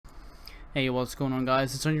Hey, what's going on,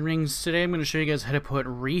 guys? It's Onion Rings. Today I'm going to show you guys how to put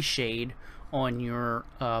reshade on your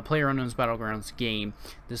PlayerUnknown's Battlegrounds game.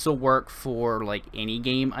 This will work for like any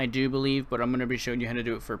game, I do believe, but I'm going to be showing you how to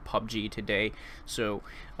do it for PUBG today. So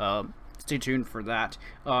stay tuned for that.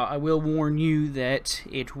 I will warn you that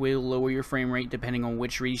it will lower your frame rate depending on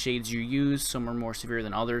which reshades you use. Some are more severe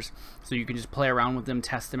than others, so you can just play around with them,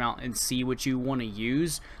 test them out, and see what you want to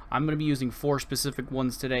use. I'm going to be using 4 specific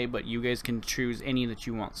ones today, but you guys can choose any that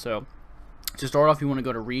you want. So to start off, you want to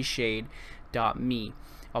go to reshade.me.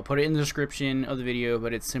 I'll put it in the description of the video,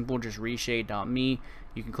 but it's simple, just reshade.me.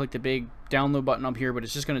 You can click the big download button up here, but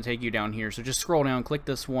it's just going to take you down here. So just scroll down, click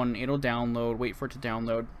this one, it'll download, wait for it to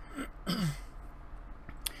download.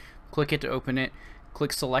 Click it to open it,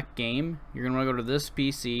 click select game. You're going to want to go to this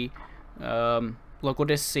PC, local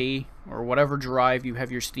disk C, or whatever drive you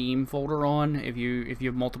have your Steam folder on. If you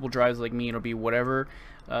have multiple drives like me, it'll be whatever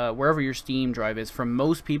wherever your Steam drive is. For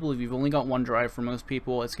most people, if you've only got one drive, for most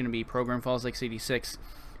people it's going to be program files like x86,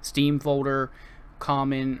 Steam folder,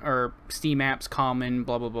 common, or Steam apps, common,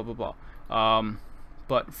 blah blah blah blah blah.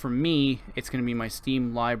 But for me, it's going to be my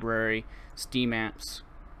Steam library, Steam apps,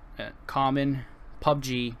 common,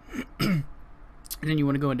 PUBG, and then you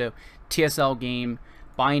want to go into TSL game,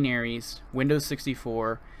 binaries, Windows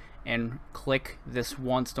 64, and click this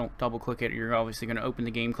once. Don't double click it, you're obviously going to open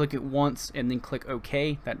the game. Click it once and then click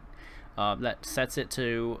OK. That sets it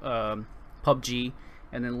to PUBG,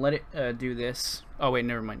 and then let it do this. Oh wait,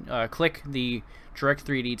 never mind. Click the Direct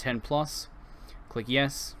 3D 10 Plus, click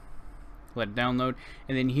yes, let it download,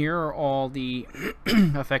 and then here are all the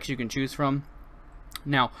effects you can choose from.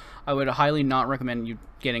 Now, I would highly not recommend you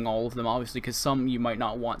getting all of them, obviously, because some you might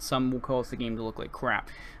not want. Some will cause the game to look like crap.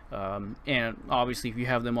 And obviously, if you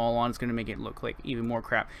have them all on, it's going to make it look like even more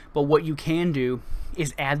crap. But what you can do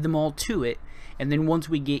is add them all to it, and then once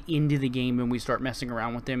we get into the game and we start messing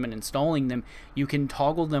around with them and installing them, you can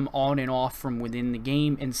toggle them on and off from within the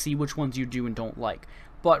game and see which ones you do and don't like.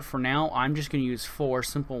 But for now, I'm just going to use 4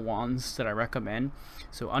 simple ones that I recommend.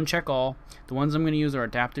 So uncheck all. The ones I'm going to use are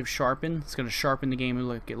Adaptive Sharpen. It's going to sharpen the game and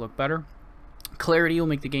make it look better. Clarity will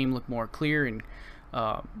make the game look more clear and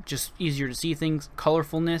just easier to see things.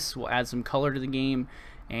 Colorfulness will add some color to the game.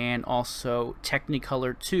 And also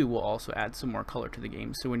Technicolor 2 will also add some more color to the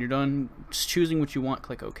game. So when you're done just choosing what you want,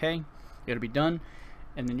 click OK. It'll be done.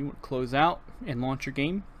 And then you would close out and launch your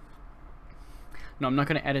game. Now, I'm not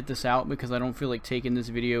going to edit this out because I don't feel like taking this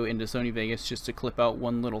video into Sony Vegas just to clip out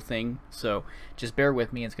one little thing. So just bear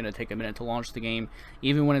with me. It's going to take a minute to launch the game.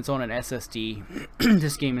 Even when it's on an SSD,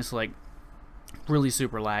 this game is like really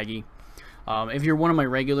super laggy. If you're one of my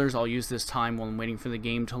regulars, I'll use this time while I'm waiting for the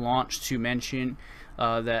game to launch to mention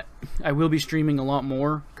that I will be streaming a lot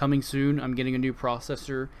more coming soon. I'm getting a new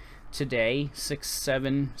processor today,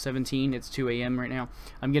 6/7/17. It's 2 a.m. right now.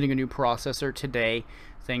 I'm getting a new processor today,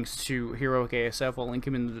 thanks to Heroic ASF. I'll link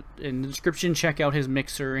him in the description. Check out his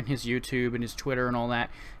mixer and his YouTube and his Twitter and all that.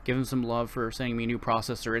 Give him some love for sending me a new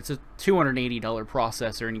processor. It's a $280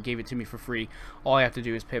 processor, and he gave it to me for free. All I have to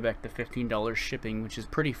do is pay back the $15 shipping, which is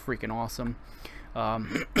pretty freaking awesome.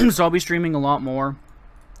 So I'll be streaming a lot more,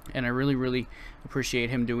 and I really appreciate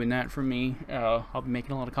him doing that for me. I'll be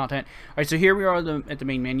making a lot of content. Alright, so here we are at the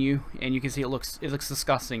main menu, and you can see it looks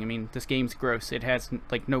disgusting. I mean, this game's gross. It has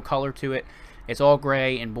like no color to it. It's all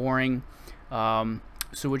gray and boring.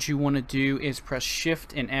 So what you want to do is press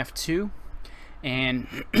Shift and F2, and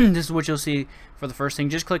this is what you'll see for the first thing.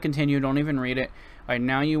 Just click continue, don't even read it. Alright,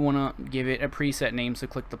 now you want to give it a preset name, so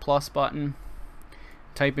click the plus button,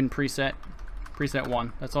 type in preset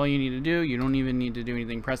 1. That's all you need to do. You don't even need to do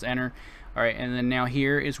anything. Press enter. Alright, and then now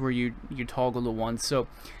here is where you toggle the ones. So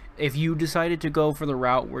if you decided to go for the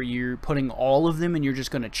route where you're putting all of them and you're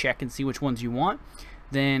just going to check and see which ones you want,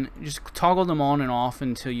 then just toggle them on and off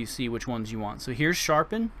until you see which ones you want. So here's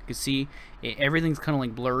sharpen. You can see everything's kind of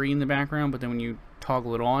like blurry in the background, but then when you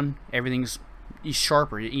toggle it on, everything's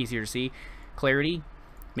sharper, easier to see. Clarity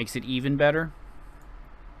makes it even better.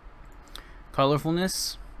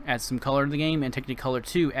 Colorfulness adds some color to the game, and Technicolor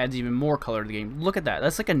 2 adds even more color to the game. Look at that.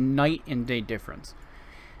 That's like a night and day difference.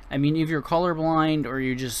 I mean, if you're colorblind or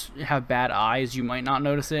you just have bad eyes, you might not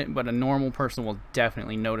notice it, but a normal person will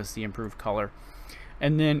definitely notice the improved color.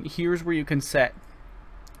 And then here's where you can set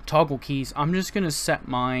toggle keys. I'm just going to set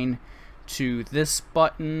mine to this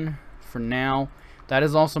button for now. That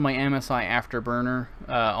is also my MSI Afterburner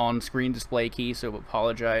on screen display key, so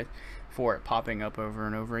apologize for it popping up over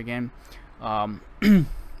and over again.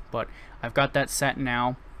 But I've got that set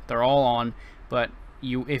now. They're all on, but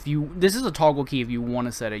this is a toggle key if you want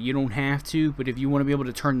to set it. You don't have to, but if you want to be able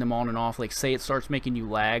to turn them on and off, like say it starts making you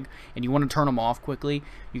lag and you want to turn them off quickly,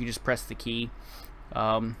 you can just press the key.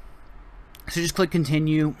 So just click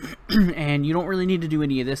continue, and you don't really need to do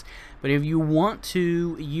any of this, but if you want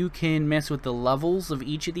to, you can mess with the levels of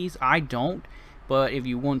each of these. I don't, but if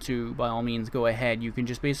you want to, by all means, go ahead. You can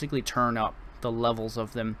just basically turn up the levels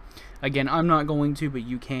of them. Again, I'm not going to, but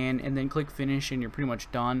you can, and then click finish, and you're pretty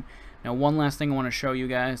much done. Now, one last thing I want to show you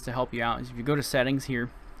guys to help you out is if you go to settings here,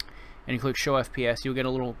 and you click show FPS, you'll get a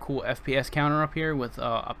little cool FPS counter up here with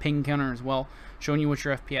a ping counter as well, showing you what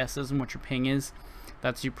your FPS is and what your ping is.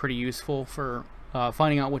 That's pretty useful for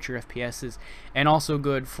finding out what your FPS is, and also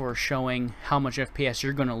good for showing how much FPS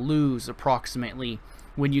you're going to lose approximately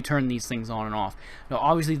when you turn these things on and off. Now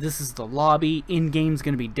obviously this is the lobby, in-game's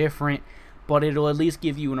going to be different, but it'll at least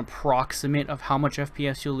give you an approximate of how much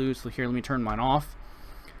FPS you'll lose. So here, let me turn mine off.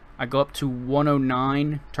 I go up to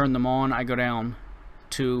 109, turn them on, I go down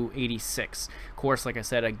to 86. Of course, like I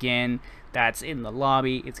said, again, that's in the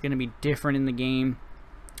lobby. It's going to be different in the game.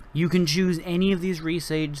 You can choose any of these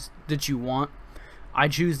reshades that you want. I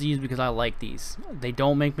choose these because I like these. They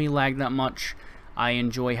don't make me lag that much. I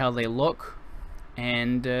enjoy how they look,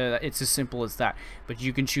 and it's as simple as that. But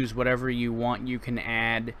you can choose whatever you want. You can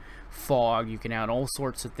add fog, you can add all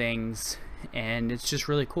sorts of things, and it's just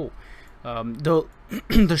really cool.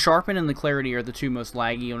 The sharpen and the clarity are the two most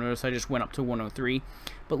laggy. You'll notice I just went up to 103,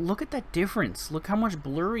 but look at that difference. Look how much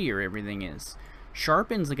blurrier everything is.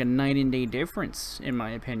 Sharpen's like a night and day difference, in my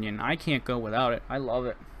opinion. I can't go without it. I love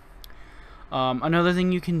it. Another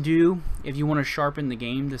thing you can do if you want to sharpen the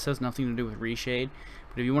game, this has nothing to do with reshade,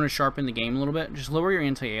 but if you want to sharpen the game a little bit, just lower your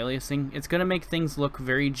anti-aliasing. It's going to make things look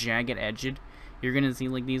very jagged edged. You're going to see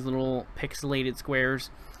like these little pixelated squares,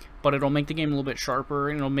 but it'll make the game a little bit sharper,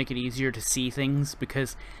 and it'll make it easier to see things,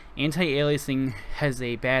 because anti-aliasing has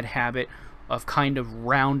a bad habit of kind of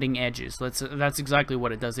rounding edges. That's exactly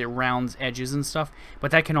what it does. It rounds edges and stuff,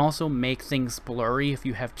 but that can also make things blurry if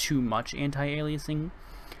you have too much anti-aliasing.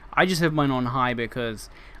 I just have mine on high because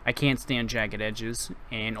I can't stand jagged edges,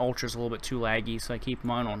 and Ultra's a little bit too laggy, so I keep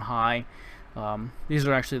mine on high. These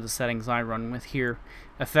are actually the settings I run with here.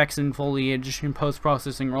 Effects and foliage and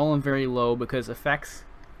post-processing are all on very low, because effects,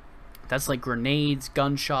 that's like grenades,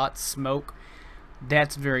 gunshots, smoke.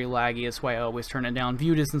 That's very laggy. That's why I always turn it down.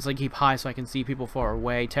 View distance I keep high so I can see people far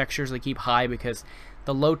away. Textures I keep high because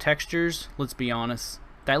the low textures, let's be honest,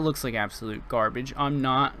 that looks like absolute garbage. I'm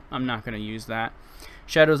not going to use that.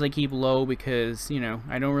 Shadows I keep low because, you know,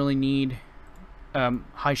 I don't really need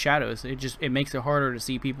high shadows. It makes it harder to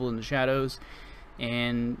see people in the shadows,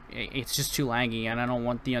 and it's just too laggy, and I don't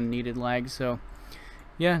want the unneeded lag. So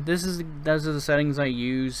yeah, those are the settings I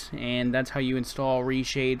use, and that's how you install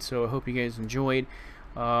reshade. So I hope you guys enjoyed.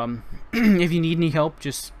 If you need any help,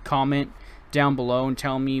 just comment down below and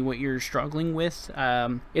tell me what you're struggling with.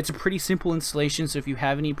 It's a pretty simple installation, so if you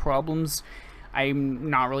have any problems, I'm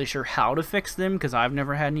not really sure how to fix them because I've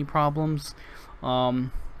never had any problems.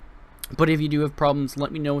 But if you do have problems,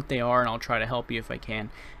 let me know what they are, and I'll try to help you if I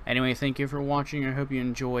can. Anyway, thank you for watching. I hope you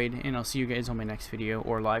enjoyed, and I'll see you guys on my next video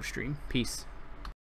or live stream. Peace.